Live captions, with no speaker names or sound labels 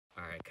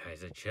Alright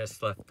guys, I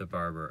just left the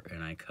barber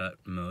and I cut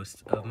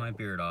most of my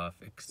beard off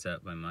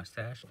except my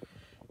mustache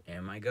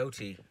and my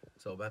goatee.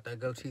 So about that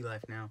goatee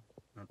life now,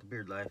 not the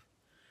beard life.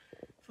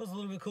 Feels a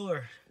little bit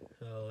cooler.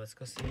 So let's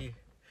go see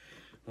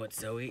what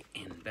Zoe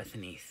and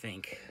Bethany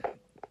think.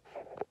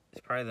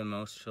 It's probably the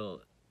most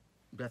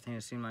Bethany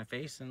has seen my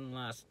face in the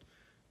last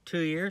 2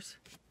 years.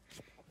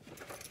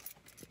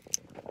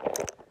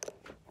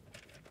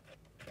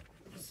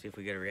 Let's see if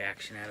we get a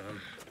reaction out of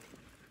them.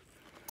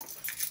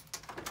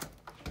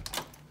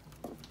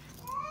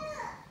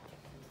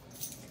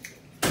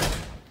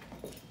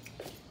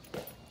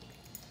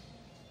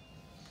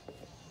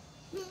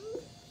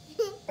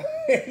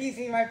 You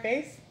see my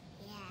face?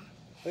 Yeah.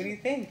 What do you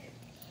think?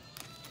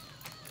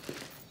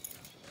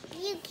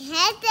 You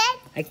cut it?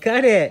 I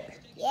cut it.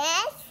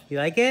 Yes. You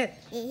like it?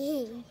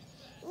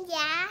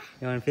 Yeah.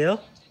 You want to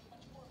feel?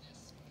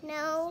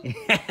 No.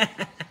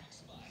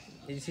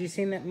 Did you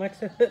seen that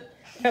much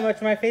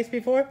of my face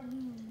before?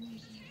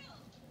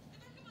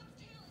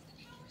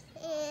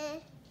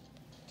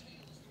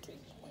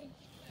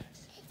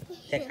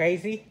 Is that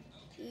crazy?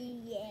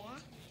 Yeah.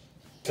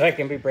 So I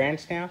can be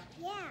branched now?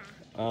 Yeah.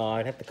 Oh,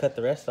 I'd have to cut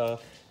the rest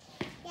off.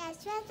 Yeah,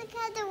 it's supposed to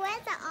cut the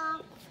weather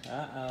off.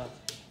 Uh-oh.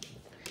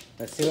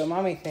 Let's see what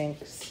Mommy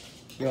thinks.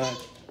 You want?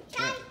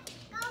 Dad,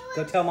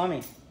 Go tell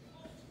Mommy.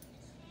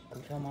 Go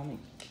tell Mommy.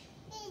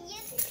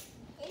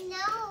 No,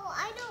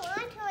 I don't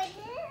want to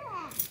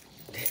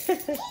do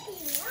that.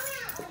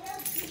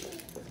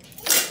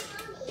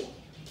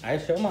 I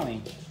show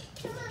Mommy.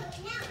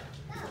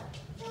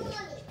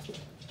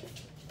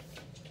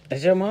 I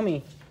show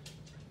Mommy.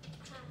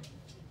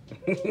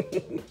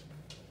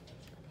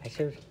 I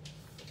showed.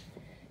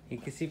 You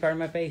can see part of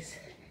my face.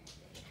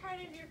 Part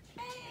of your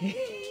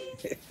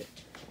face.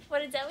 What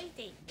did Zoe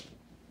think?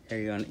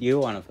 You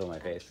want to feel my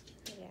face?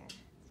 Yeah,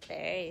 it's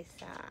very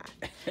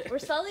soft. We're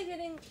slowly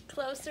getting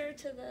closer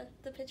to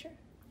the picture.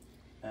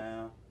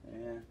 Oh,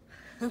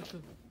 yeah.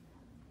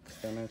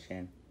 Still no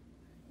chin.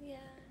 Yeah.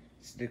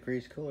 It's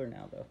degrees cooler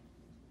now, though.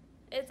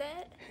 Is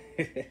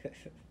it?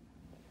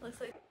 Looks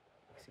like.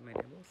 See my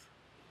nipples?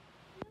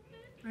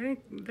 I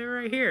think they're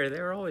right here. They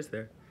were always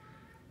there.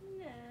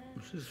 Yeah.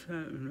 This is fat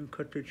and I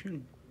cut the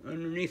chin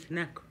underneath the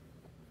neck.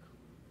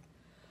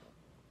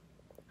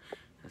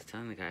 I was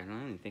telling the guy, I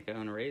don't even think I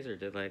own a razor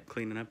to like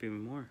clean it up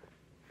even more.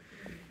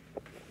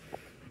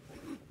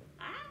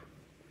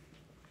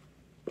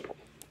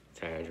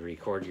 Sorry to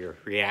record your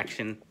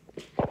reaction.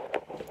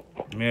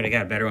 Maybe I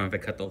got a better one if I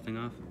cut the whole thing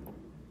off.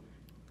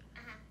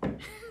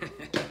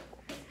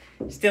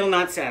 Still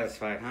not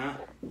satisfied, huh?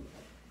 I'm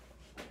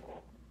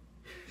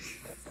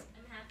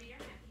happy you're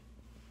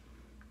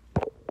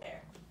happy.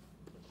 There.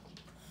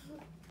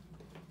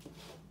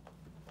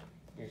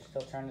 You're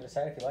still trying to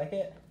decide if you like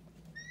it?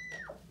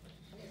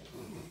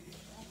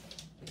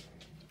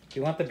 Do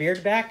you want the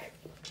beard back?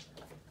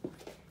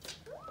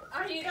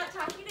 Are you not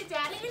talking to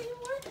Daddy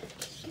anymore?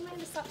 She might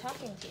have stopped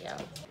talking to you.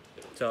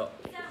 So,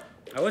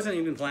 I wasn't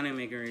even planning on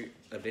making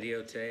a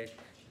video today,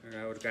 or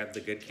I would have grabbed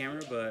the good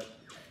camera, but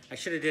I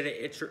should have did an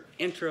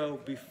intro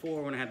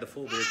before when I had the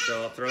full beard,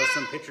 so I'll throw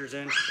some pictures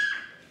in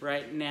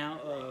right now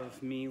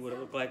of me, what it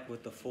looked like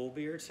with the full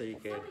beard, so you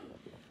could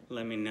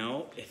let me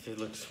know if it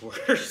looks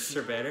worse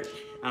or better.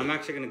 I'm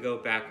actually going to go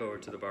back over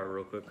to the barber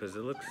real quick because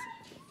it looks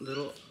a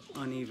little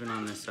uneven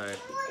on this side.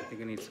 I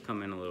think it needs to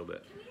come in a little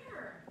bit.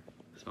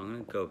 So I'm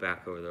going to go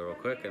back over there real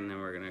quick, and then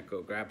we're going to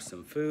go grab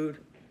some food.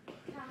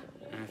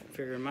 And I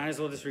figured I might as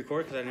well just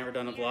record because I've never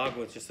done a vlog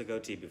with just a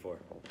goatee before.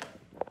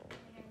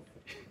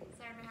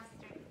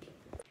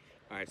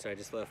 Alright, so I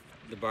just left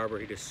the barber.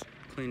 He just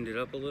cleaned it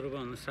up a little bit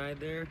on the side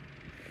there.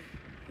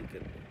 I think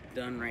it's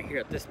done right here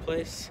at this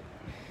place.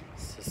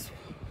 It's this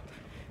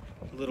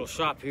little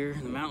shop here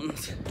in the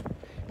mountains.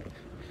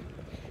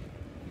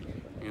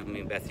 And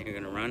me and Bethany are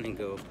going to run and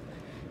go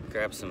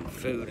grab some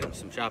food and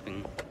some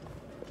shopping.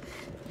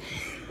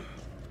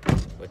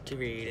 What you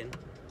reading?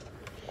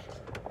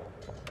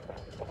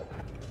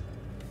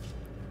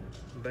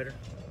 Better?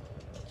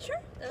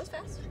 Sure, that was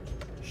fast.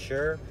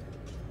 Sure?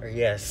 Or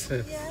yes?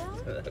 Yeah.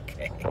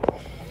 Okay. Alright.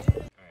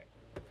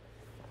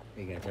 Are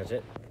you gonna touch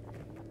it?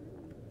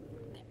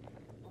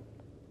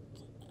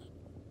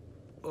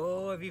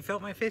 Oh, have you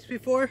felt my face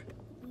before?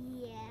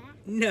 Yeah.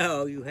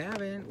 No, you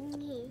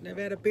haven't.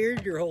 Never had a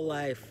beard your whole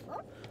life.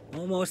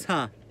 Almost,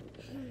 huh?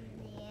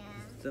 Yeah.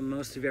 The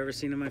most you've ever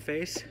seen of my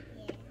face?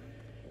 Yeah.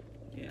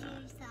 Yeah.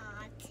 It's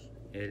hot.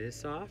 It is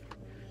soft?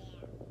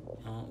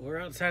 We're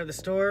outside of the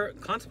store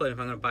contemplating if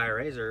I'm gonna buy a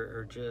razor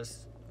or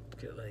just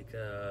get like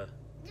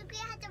Look, we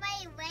have to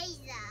buy a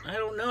razor. I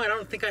don't know. I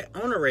don't think I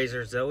own a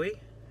razor, Zoe. I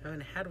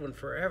haven't had one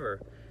forever.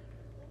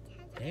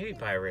 Maybe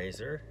buy a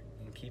razor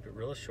and keep it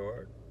real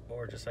short,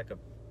 or just like a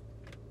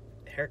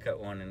haircut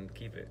one and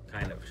keep it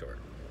kind of short.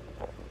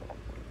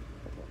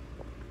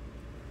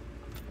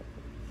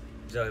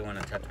 Zoe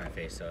wanted to touch my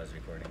face, so I was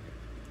recording.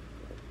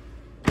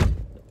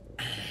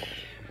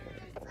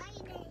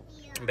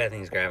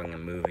 Bethany's grabbing a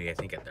movie, I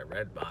think, at the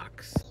Red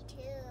Box. Me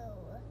too.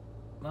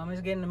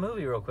 Mommy's getting a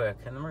movie real quick,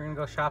 and then we're gonna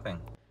go shopping.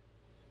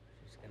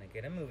 She's gonna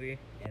get a movie,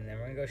 and then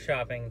we're gonna go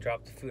shopping,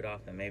 drop the food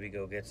off, and maybe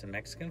go get some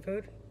Mexican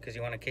food. Cause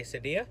you want a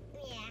quesadilla?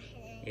 Yeah.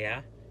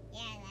 Yeah? Yeah,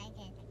 I like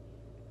it.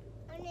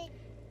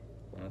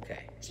 I want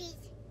Okay. a cheese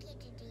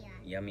quesadilla.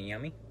 Yummy,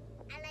 yummy.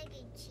 I like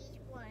the cheese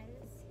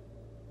ones.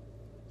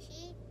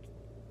 Cheese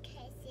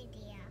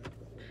quesadilla.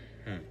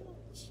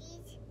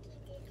 Cheese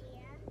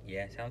quesadilla.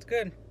 Yeah, sounds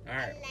good. All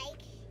right.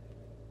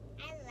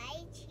 I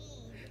like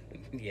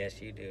cheese.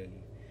 Yes, you do.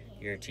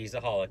 You're a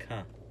cheeseaholic,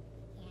 huh?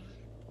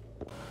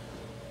 Yeah.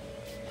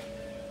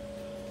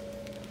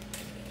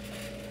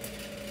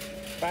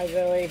 Bye,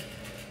 Zoe.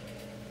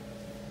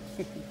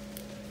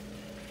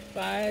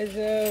 Bye,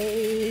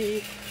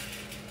 Zoe.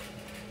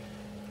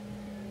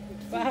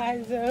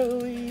 Bye,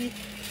 Zoe.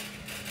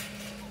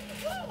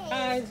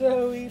 Bye,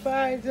 Zoe.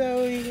 Bye,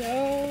 Zoe.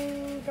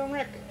 Oh, don't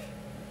wreck.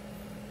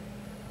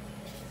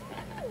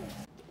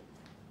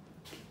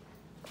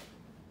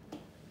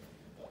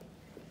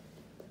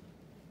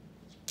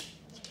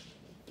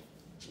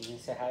 You gonna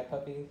say hi,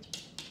 puppy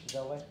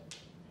Zoe?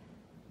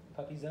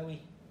 Puppy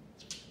Zoe.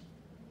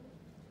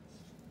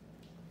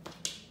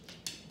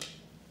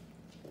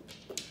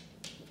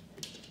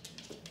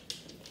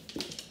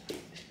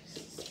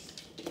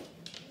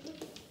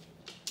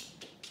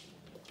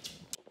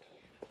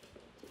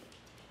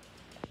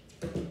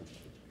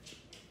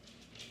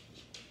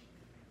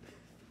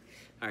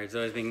 All right,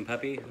 Zoe's being a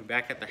puppy. We're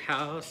back at the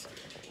house.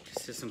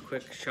 Just did some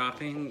quick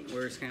shopping.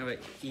 We're just gonna have an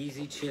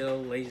easy,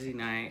 chill, lazy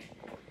night.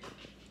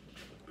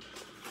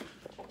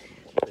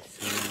 With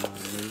some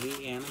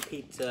movie and a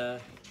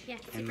pizza. Yeah,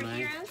 And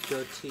my superheroes.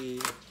 goatee.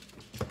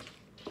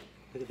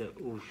 Look at that.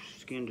 Ooh,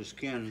 skin to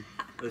skin.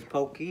 It was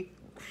pokey.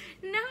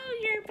 No,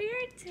 your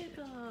beard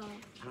tickle.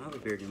 I don't have a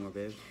beard anymore,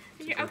 babe.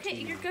 It's a Okay,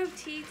 goatee your now.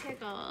 goatee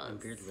tickles. I'm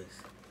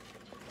beardless.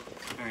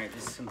 All right,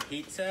 just some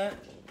pizza.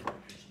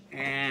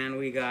 And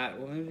we got,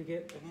 what did we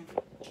get again?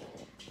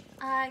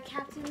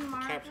 Captain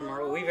Marvel. Captain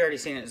Marvel. We've already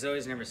seen it.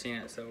 Zoe's never seen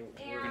it, so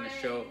we're gonna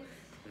show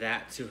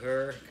that to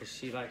her because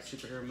she likes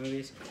superhero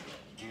movies.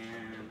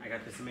 And I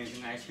got this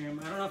amazing ice cream.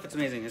 I don't know if it's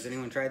amazing. Has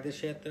anyone tried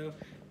this yet though?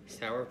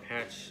 Sour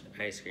Patch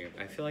ice cream.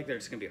 I feel like they're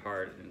just gonna be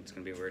hard and it's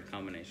gonna be a weird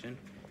combination.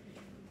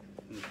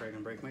 I'm probably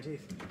gonna break my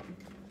teeth.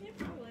 Yeah,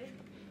 probably.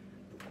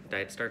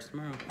 Diet starts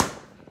tomorrow.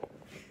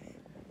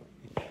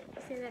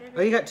 Say that every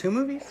Oh, you got two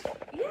movies?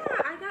 Yeah,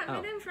 I got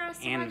Oh, Venom for us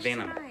to and watch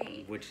Venom,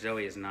 tonight. which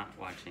Zoe is not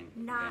watching.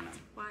 Not Venom.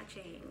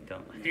 watching.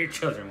 Don't let your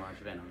children watch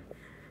Venom.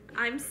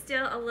 I'm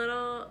still a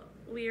little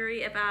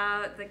weary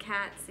about the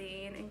cat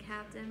scene in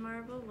Captain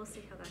Marvel. We'll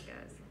see how that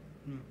goes.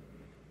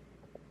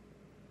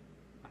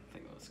 I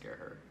think it'll scare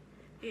her.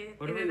 Either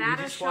What do we that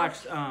or just she'll-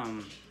 watched?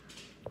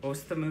 What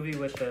was the movie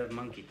with the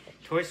monkey?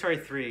 Toy Story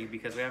 3,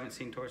 because we haven't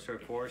seen Toy Story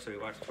 4, so we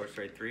watched Toy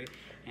Story 3.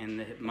 And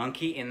the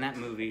monkey in that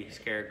movie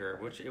scared her,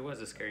 which it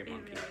was a scary It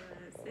monkey.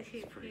 really was.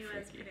 He pretty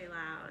was freaky. pretty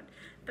loud.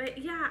 But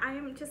yeah,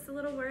 I'm just a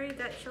little worried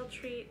that she'll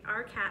treat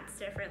our cats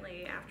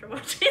differently after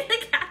watching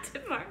the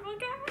Captain Marvel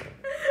cat.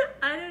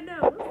 I don't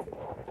know.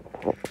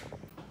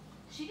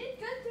 She did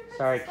good through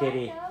Sorry, Princess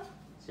kitty. Psycho.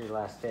 It's your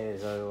last day,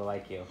 Zoe will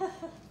like you.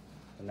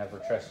 I'll never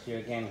trust you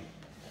again.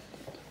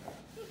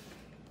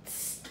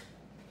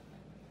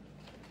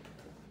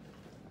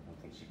 I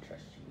don't think she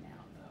trusts you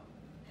now, though.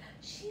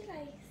 She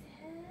likes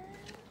him.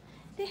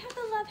 They have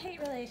a love-hate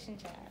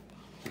relationship.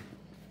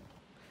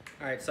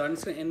 All right, so I'm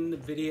just gonna end the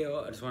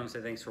video. I just want to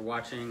say thanks for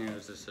watching. It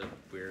was just a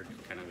weird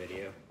kind of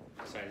video.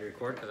 I decided to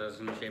record because I was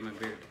gonna shave my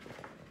beard,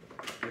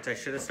 which I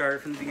should have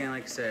started from the beginning,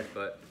 like I said.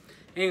 But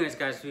anyways,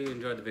 guys, if you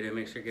enjoyed the video,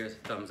 make sure you give us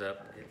a thumbs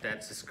up. Hit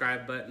that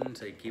subscribe button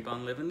so you keep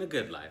on living the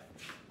good life,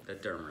 the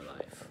Dermer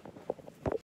life.